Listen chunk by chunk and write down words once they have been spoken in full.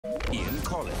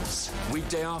Hollis,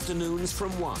 weekday afternoons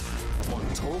from 1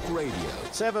 on Talk Radio.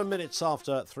 7 minutes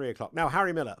after 3 o'clock. Now,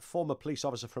 Harry Miller, former police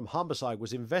officer from Humberside,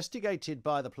 was investigated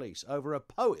by the police over a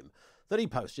poem that he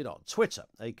posted on Twitter.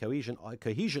 A cohesion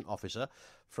officer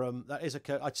from...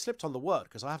 I slipped on the word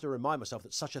because I have to remind myself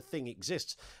that such a thing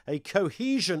exists. A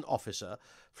cohesion officer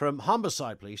from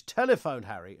Humberside Police telephoned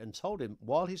Harry and told him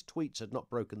while his tweets had not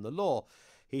broken the law,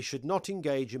 he should not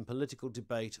engage in political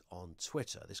debate on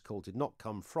Twitter. This call did not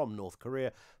come from North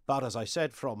Korea, but as I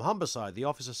said, from Humberside. The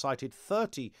officer cited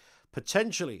 30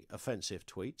 potentially offensive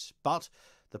tweets, but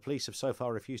the police have so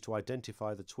far refused to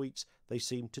identify the tweets they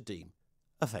seem to deem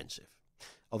offensive.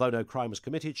 Although no crime was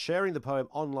committed, sharing the poem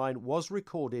online was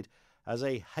recorded as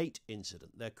a hate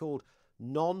incident. They're called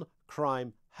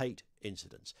non-crime hate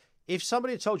incidents. If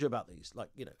somebody had told you about these, like,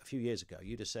 a few years ago,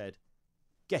 you'd have said,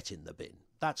 get in the bin.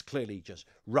 That's clearly just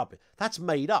rubbish. That's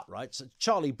made up, right? So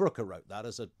Charlie Brooker wrote that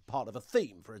as a part of a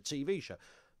theme for a TV show.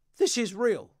 This is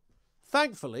real.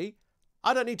 Thankfully,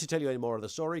 I don't need to tell you any more of the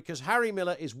story because Harry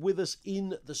Miller is with us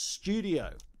in the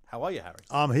studio. How are you, Harry?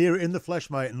 I'm here in the flesh,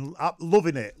 mate, and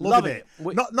loving it. Loving it.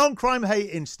 Non-crime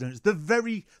hate incidents. The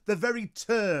very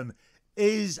term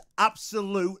is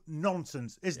absolute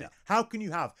nonsense, isn't it? How can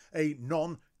you have a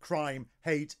non-crime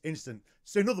hate incident?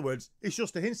 So in other words, it's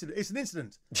just an incident. It's an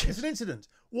incident. It's an incident.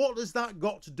 What has that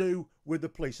got to do with the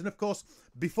police? And of course,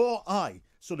 before I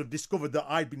sort of discovered that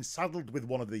I'd been saddled with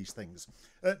one of these things,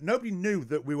 nobody knew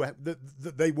that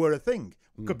that they were a thing.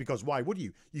 Because why would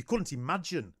you? You couldn't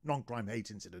imagine non-crime hate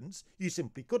incidents. You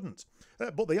simply couldn't.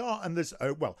 But they are. And there's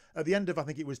at the end of, I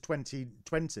think it was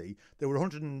 2020, there were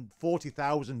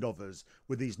 140,000 of us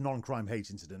with these non-crime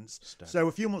hate incidents. So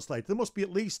a few months later, there must be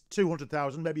at least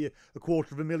 200,000, maybe a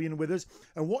quarter of a million with us.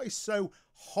 And what is so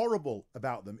horrible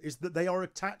about them is that they are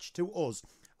attached to us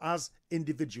as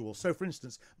individuals. So, for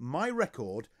instance, my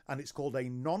record, and it's called a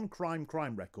non-crime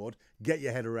crime record, get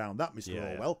your head around that,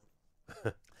 Mr. Orwell.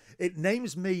 It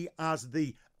names me as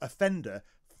the offender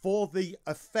for the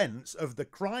offence of the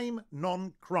crime,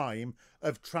 non-crime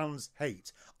of trans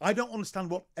hate. I don't understand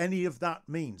what any of that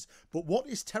means. But what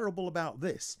is terrible about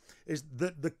this is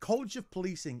that the College of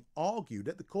Policing argued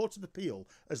at the Court of Appeal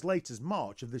as late as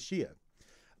March of this year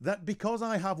that because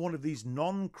I have one of these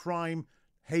non-crime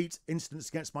hate incidents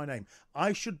against my name,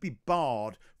 I should be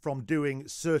barred from doing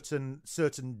certain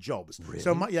jobs. Really?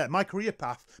 So my career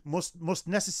path must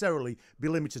necessarily be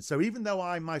limited. So even though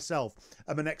I myself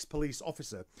am an ex-police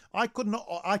officer, I could not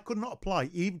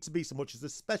apply even to be so much as a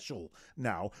special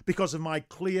now because of my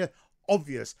clear,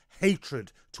 obvious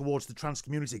hatred towards the trans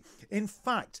community. In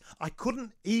fact, I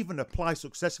couldn't even apply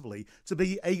successfully to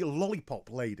be a lollipop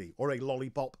lady or a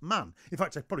lollipop man. In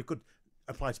fact, I probably could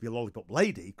apply to be a lollipop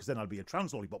lady because then I'd be a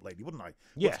trans lollipop lady, wouldn't I?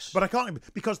 Yes. But I can't,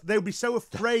 because they would be so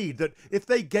afraid that if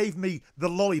they gave me the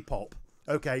lollipop,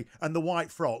 okay, and the white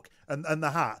frock and the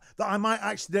hat, that I might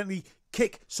accidentally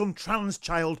kick some trans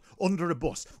child under a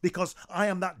bus because I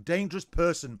am that dangerous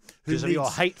person who because of your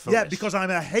hatefulness. Yeah, because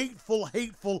I'm a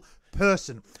hateful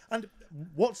person. And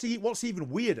what's even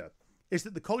weirder is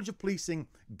that the College of Policing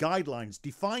guidelines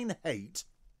define hate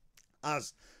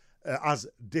as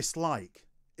dislike,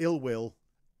 ill will,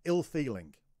 ill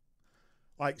feeling,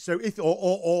 like so. If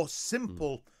or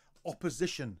simple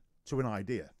opposition to an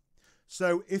idea.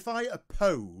 So if I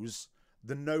oppose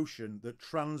the notion that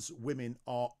trans women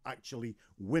are actually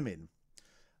women,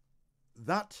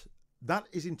 that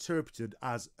is interpreted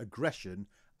as aggression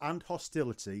and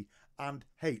hostility and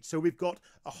hate. So we've got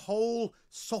a whole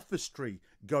sophistry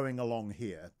going along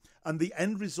here. And the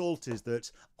end result is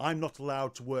that I'm not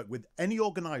allowed to work with any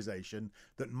organisation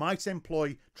that might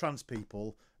employ trans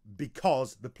people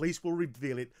because the police will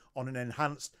reveal it on an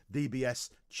enhanced DBS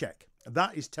check.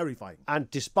 That is terrifying. And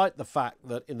despite the fact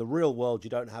that in the real world you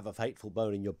don't have a hateful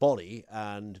bone in your body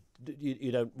and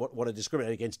you don't want to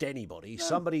discriminate against anybody,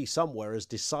 somebody somewhere has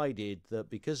decided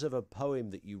that because of a poem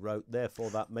that you wrote,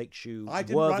 therefore that makes you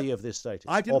worthy of this status.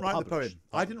 I didn't write the poem.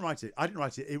 I didn't write it.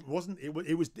 It wasn't.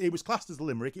 It was classed as a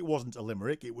limerick. It wasn't a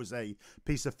limerick. It was a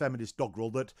piece of feminist doggerel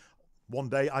that one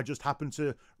day I just happened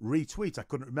to retweet. I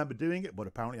couldn't remember doing it, but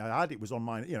apparently I had. It was on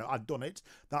mine. I'd done it.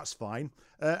 That's fine.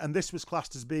 And this was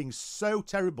classed as being so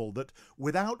terrible that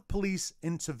without police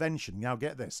intervention, now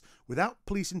get this, without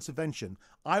police intervention,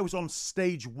 I was on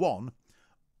stage 1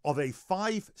 of a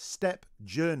 5-step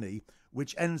journey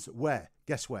which ends where?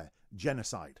 Guess where?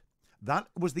 Genocide. That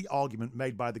was the argument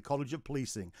made by the College of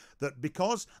Policing, that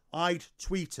because I'd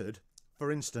tweeted,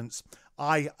 for instance,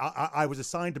 I was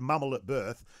assigned a mammal at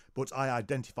birth, but I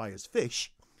identify as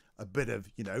fish. a bit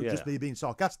of, just me being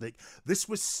sarcastic. This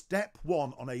was step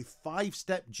one on a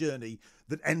 5-step journey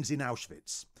that ends in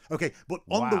Auschwitz. Okay, but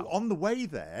on the way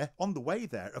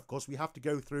there, of course, we have to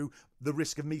go through the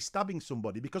risk of me stabbing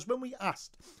somebody, because when we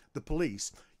asked the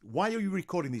police, why are you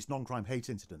recording these non-crime hate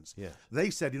incidents? Yeah.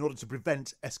 They said in order to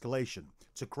prevent escalation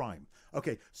to crime.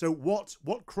 Okay, so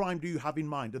what crime do you have in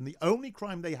mind? And the only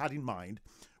crime they had in mind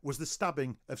was the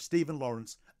stabbing of Stephen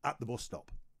Lawrence at the bus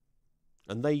stop.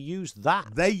 And they used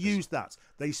that.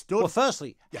 They stood... Well,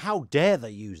 firstly, how dare they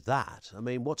use that? I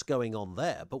mean, what's going on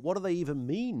there? But what do they even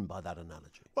mean by that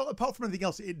analogy? Well, apart from anything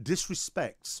else, it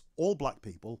disrespects all black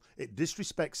people. It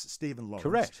disrespects Stephen Lawrence.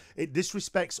 Correct. It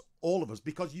disrespects all of us,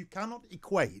 because you cannot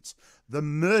equate the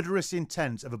murderous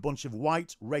intent of a bunch of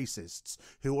white racists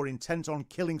who are intent on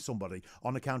killing somebody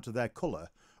on account of their colour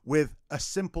with a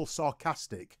simple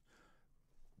sarcastic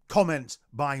comment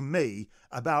by me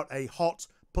about a hot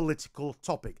political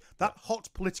topic. That hot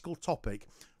political topic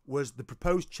was the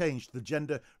proposed change to the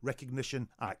Gender Recognition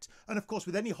Act. And of course,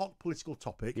 with any hot political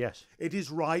topic, yes, it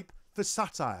is ripe for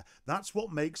satire. That's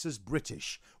what makes us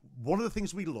British. One of the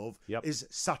things we love is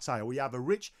satire. We have a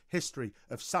rich history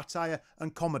of satire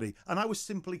and comedy. And I was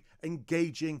simply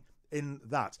engaging in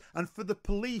that. And for the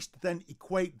police to then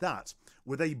equate that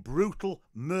with a brutal,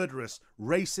 murderous,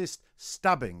 racist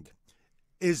stabbing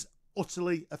is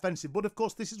utterly offensive. But of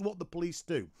course, this is what the police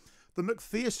do. The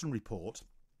McPherson report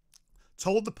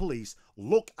told the police,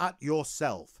 look at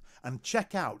yourself and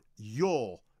check out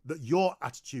your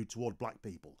attitude toward black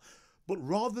people. But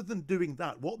rather than doing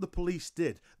that, what the police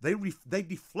did, they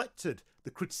deflected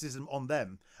the criticism on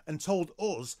them and told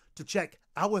us to check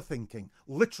our thinking,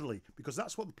 literally, because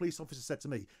that's what the police officer said to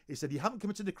me. He said, you haven't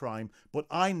committed a crime, but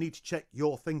I need to check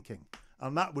your thinking.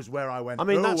 And that was where I went,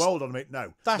 hold on a minute,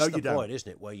 no. That's no, the you don't. point,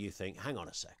 isn't it, where you think, hang on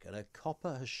a second, a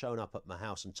copper has shown up at my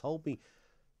house and told me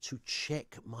to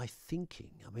check my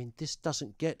thinking. I mean, this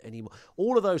doesn't get any more.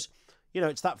 All of those,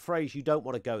 it's that phrase, you don't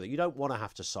want to go there. You don't want to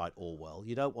have to cite Orwell.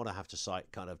 You don't want to have to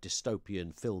cite kind of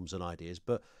dystopian films and ideas,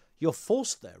 but you're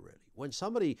forced there, really. When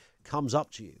somebody comes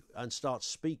up to you and starts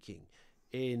speaking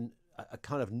in a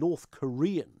kind of North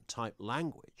Korean type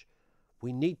language,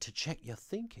 we need to check your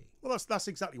thinking. Well, that's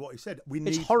exactly what he said.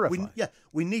 It's horrifying.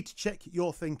 We need to check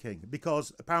your thinking,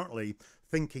 because apparently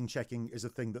thinking checking is a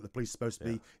thing that the police are supposed to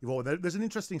be involved in. There's an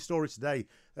interesting story today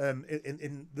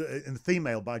in the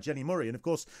Female by Jenny Murray. And of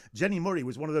course, Jenny Murray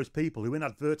was one of those people who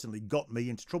inadvertently got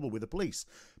me into trouble with the police,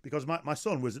 because my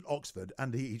son was at Oxford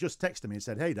and he just texted me and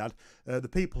said, hey, Dad, the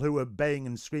people who were baying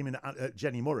and screaming at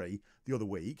Jenny Murray the other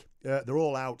week, they're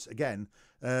all out again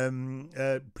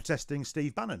protesting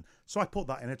Steve Bannon. So I put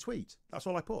that in a tweet. That's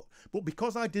all I put. But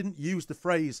because I didn't use the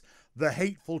phrase, the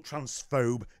hateful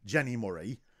transphobe Jenny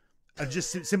Murray, and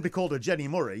just simply called her Jenny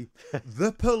Murray,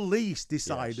 the police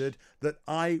decided that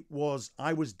I was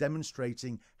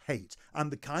demonstrating hate, and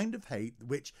the kind of hate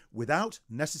which, without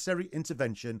necessary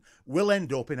intervention, will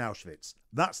end up in Auschwitz.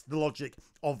 That's the logic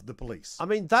of the police. I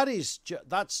mean,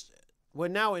 we're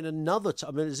now in another time.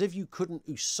 I mean, as if you couldn't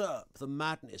usurp the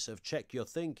madness of check your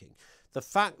thinking. The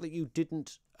fact that you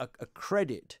didn't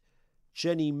accredit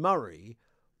Jenny Murray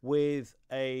with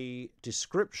a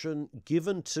description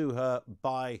given to her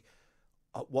by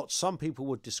what some people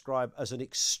would describe as an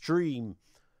extreme,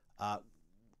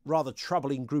 rather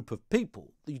troubling group of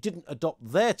people. You didn't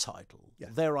adopt their title,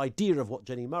 their idea of what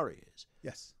Jenny Murray is.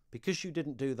 Yes. Because you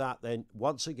didn't do that, then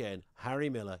once again, Harry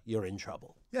Miller, you're in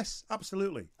trouble. Yes,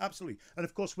 absolutely. Absolutely. And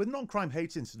of course, with non-crime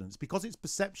hate incidents, because it's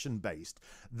perception-based,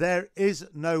 there is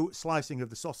no slicing of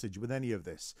the sausage with any of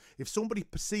this. If somebody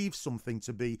perceives something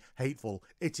to be hateful,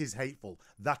 it is hateful.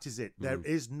 That is it. There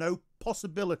is no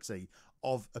possibility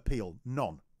of appeal.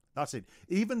 None. That's it.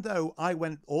 Even though I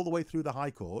went all the way through the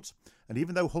High Court, and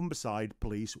even though Humberside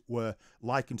police were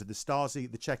likened to the Stasi,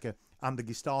 the Cheka, and the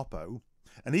Gestapo,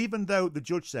 and even though the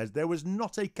judge says there was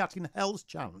not a cat in hell's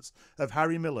chance of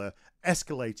Harry Miller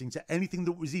escalating to anything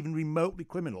that was even remotely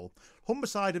criminal,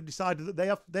 Humberside have decided that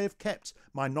they have kept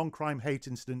my non-crime hate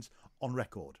incidents on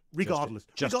record, regardless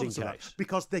in of case. that,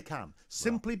 because they can,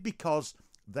 simply because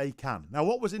they can. Now,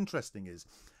 what was interesting is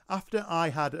after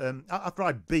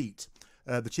I beat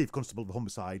the Chief Constable of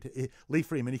Humberside, Lee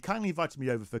Freeman, he kindly invited me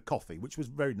over for coffee, which was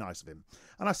very nice of him.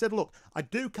 And I said, look, I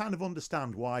do kind of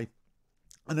understand why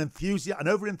an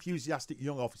over-enthusiastic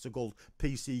young officer called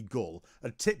PC Gull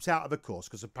had tipped out of a course,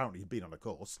 because apparently he'd been on a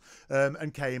course,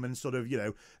 and came and sort of,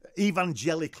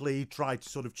 evangelically tried to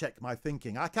sort of check my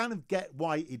thinking. I kind of get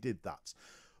why he did that.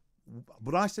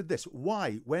 But I said this,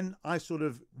 why, when I sort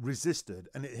of resisted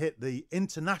and it hit the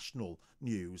international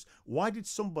news, why did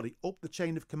somebody up the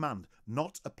chain of command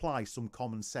not apply some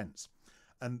common sense?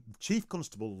 And Chief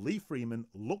Constable Lee Freeman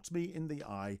looked me in the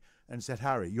eye and said,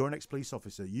 Harry, you're an ex-police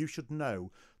officer. You should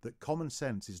know that common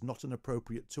sense is not an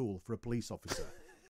appropriate tool for a police officer.